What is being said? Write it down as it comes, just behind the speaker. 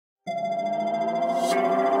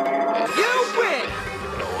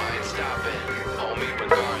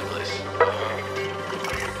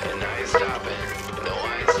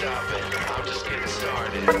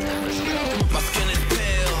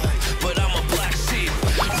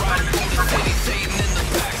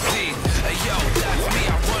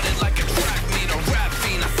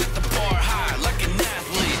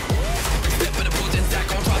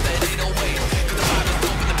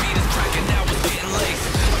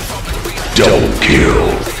kill.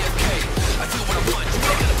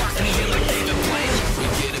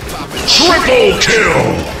 Triple kill.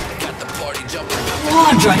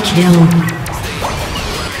 Quadra kill.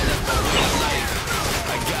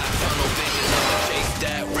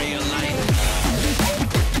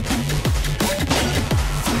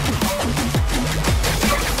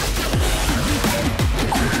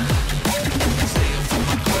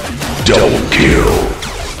 Double kill.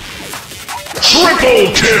 Triple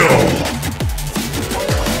kill.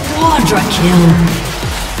 Quadra kill.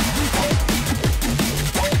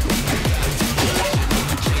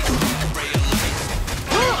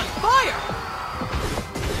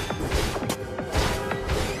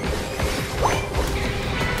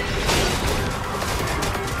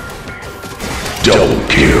 Double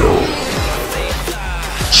kill.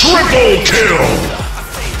 Triple kill.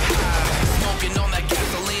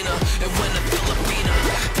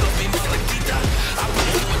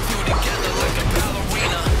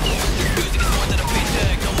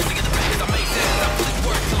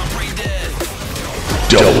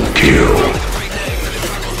 Double kill.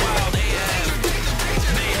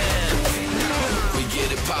 We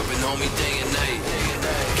get it poppin', homie, day and night.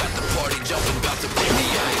 Got the party jumping, about to break the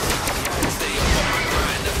ice. Stay up on my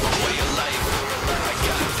grind, that's my way of life. I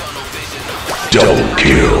got tunnel vision. Double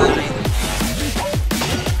kill.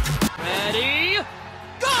 Ready,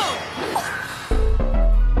 go!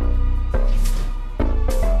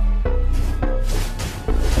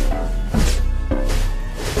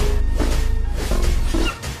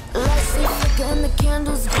 Lights stay flicker and the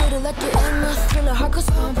candles glitter like you're in a thriller. Heart goes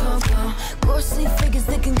pum pum pum. Ghostly figures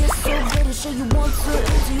they can get so good to show you want to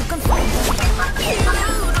until you can find them. You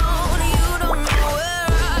don't know where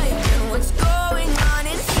I've been, what's going on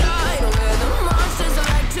inside, where the monsters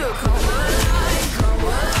like to come alive, come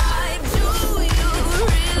alive. Do you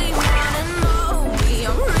really wanna know me?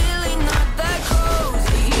 I'm really not that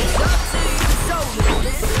cozy. It's up to you, so you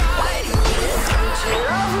decide. Don't you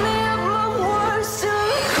love me at my worst? Till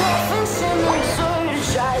the coffins and the doors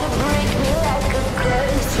try to break me like a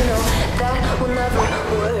curse. You know that will never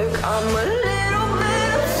work. I'm a little bit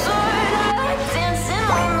absurd. I like dancing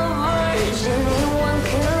on the verge. Anyone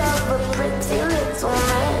can love a pretty little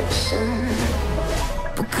mansion,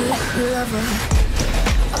 but could you love a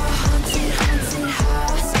haunted, haunted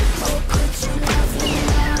house? Oh, could you love me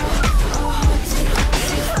now? A haunted,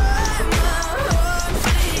 haunted house. I'm a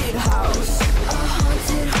haunted house. A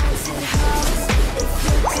haunted, haunted house. If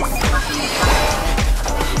you're just looking out,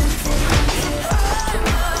 a haunted, haunted house. I'm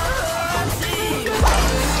a haunted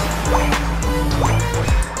house.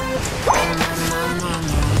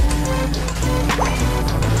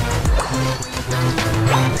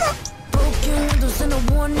 Broken windows and a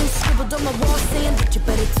warning scribbled on my wall saying that you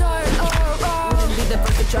better turn around. Wouldn't be the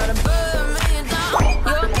first to try to burn me down.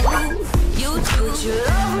 You do. Would you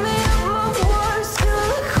love me at my worst? Till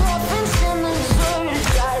the coffins and the doors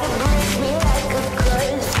try to break me like a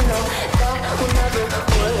curse. You know that will never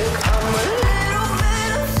work. I'm a little bit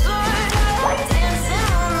absurd. I like dancing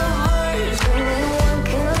on the verge. Anyone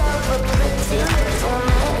can love a pretty little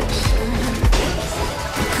mansion.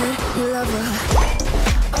 Could you love her?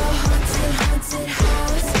 A haunted, haunted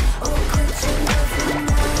house. Oh, could you love me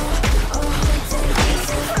now? A haunted,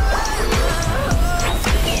 haunted house. I'm a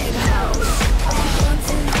haunted house. A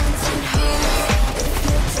haunted, haunted house. If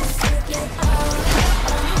you're just looking out,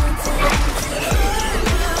 a haunted, haunted house. I'm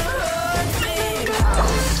a haunted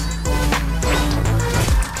house.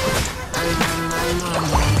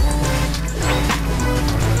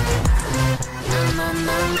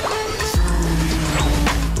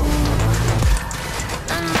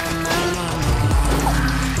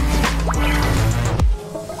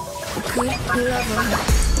 Could you love her?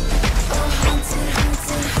 A haunted,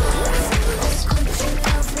 haunted house. Could you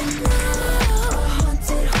love me now? A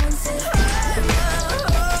haunted, haunted house. I'm a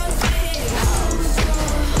haunted house. A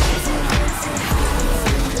haunted, haunted house.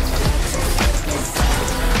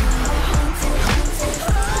 A haunted, haunted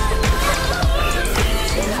house. I'm a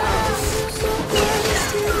haunted house. So close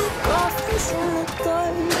to the coffins in the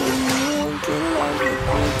dark. Anyone can love it,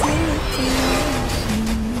 pretty little mansion.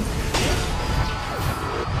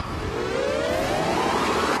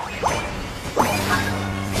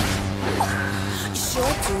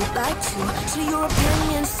 Sure do like to share your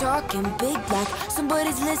opinions, talking big like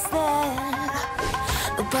somebody's listening.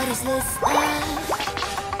 Nobody's listening.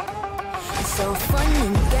 It's so fun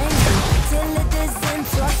and games till it doesn't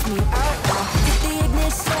trust me out. Get the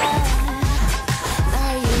ignition.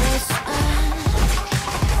 Now you listen.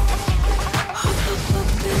 Hop up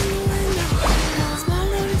in the window.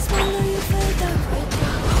 Smaller and smaller, you fade out.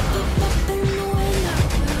 Hop up in the window.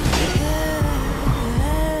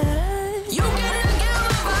 You get it.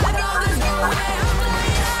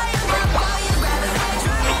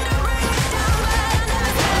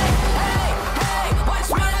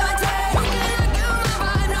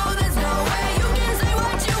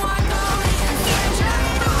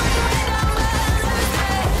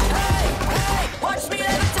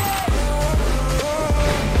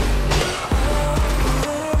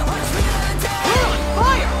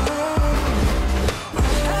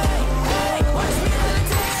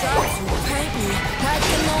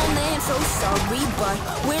 so sorry, but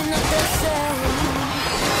we're not the same.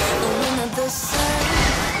 We're not the same.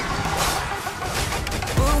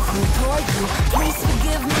 Boo-hoo, poor you. Please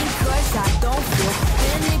forgive me, 'cause I don't feel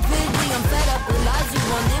any pity. I'm fed up with lies. You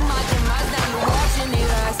wanted my demise. Now you're watching it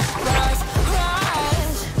rise, rise,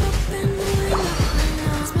 rise. Up in the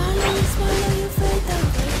window, smiling, smiling, you fade out.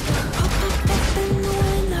 Up, up, up in the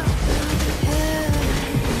window.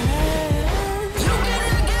 You can't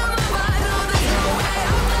even get my mind on this. No way.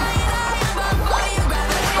 I'm flying high above all your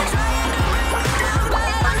gravity. Trying to bring me down, but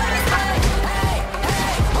I'm not staying. Hey,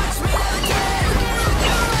 hey, watch me levitate. You can't even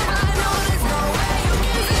get my mind on this. No way. You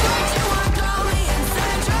can't see what you want, call me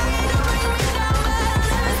insane. Trying to bring me down, but I'm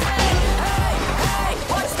not staying. Hey, hey,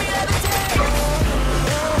 watch me levitate.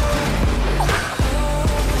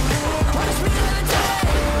 Watch me levitate.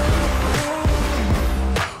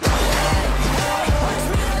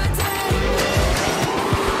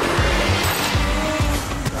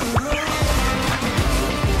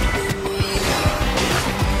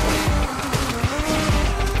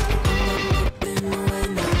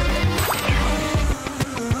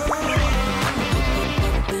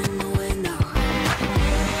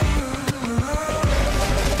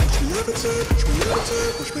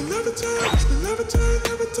 Watch me levitate, watch me levitate,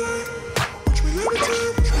 levitate. Watch me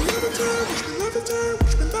levitate, watch me levitate, watch me levitate,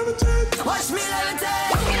 watch me levitate. Watch me levitate.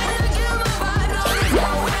 You can't even get my mind on this. No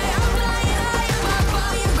way. I'm flying high above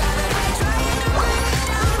all your gravity. Trying to bring me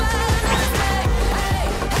down, but I'm not staying. Hey,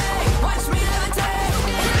 hey, watch me levitate. You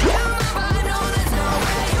can't even get my mind on this. No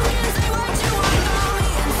way. You can't say what you want, call me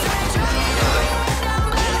insane. Trying to bring me down,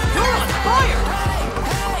 but I'm not. You're on fire. Hey,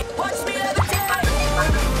 hey, watch me levitate.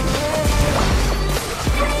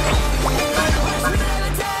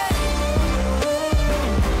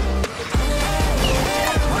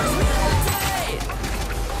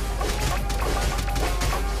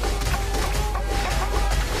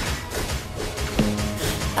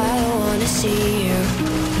 I don't wanna see you.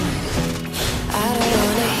 I don't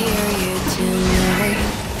wanna hear you tonight.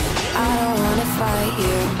 I don't wanna fight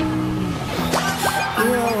you.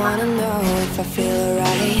 You don't wanna know if I feel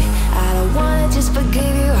alright. I don't wanna just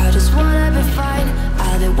forgive you. I just wanna be fine.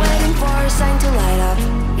 I've been waiting for a sign to light up,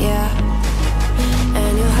 yeah.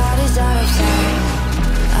 And your heart is out of sight.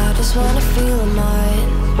 I just wanna feel mine.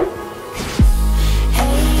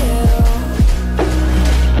 Hey you,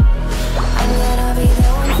 I'm gonna be the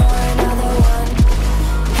one for another one.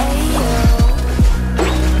 Hey you,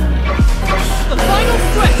 The final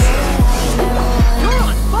stretch! You're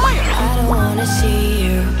on fire! I don't wanna see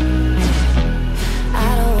you. I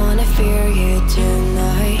don't wanna fear you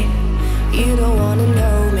tonight. You don't wanna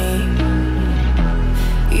know me.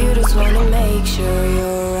 You just wanna make sure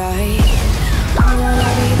you're right. I'm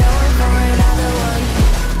gonna be the one for another one.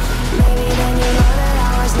 Maybe then you know that I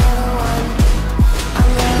was never one. I'm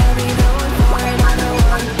gonna be the one for another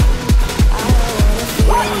one. I don't wanna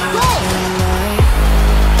feel you tonight.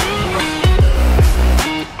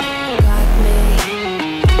 Got me.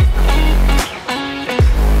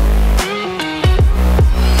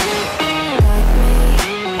 Got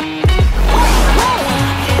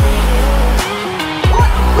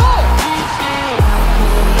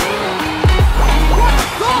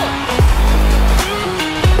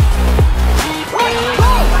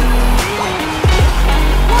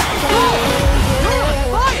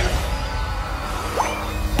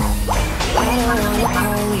I don't wanna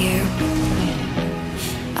call you.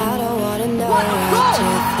 I don't wanna know what to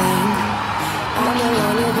think. I'm the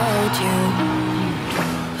one who wrote you.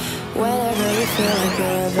 Whenever you feel like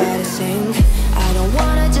you're about to sink, I don't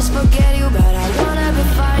wanna just forget you, but I wanna be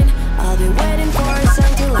fine. I'll be waiting for a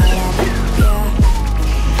sign to light up, yeah.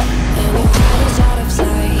 And your heart is out of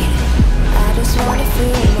sight. I just wanna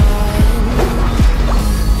feel mine.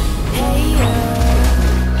 Hey you,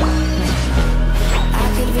 I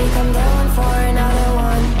could become the one for another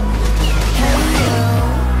one. Hey you,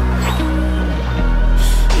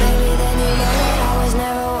 maybe then you know that I was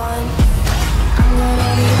never one. I'm gonna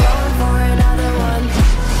be the one for another one.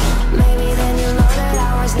 Maybe then you know that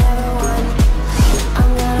I was never one.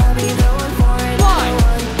 I'm gonna be the one for another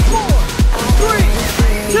one. 5, 4, 3,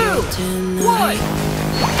 2, 1.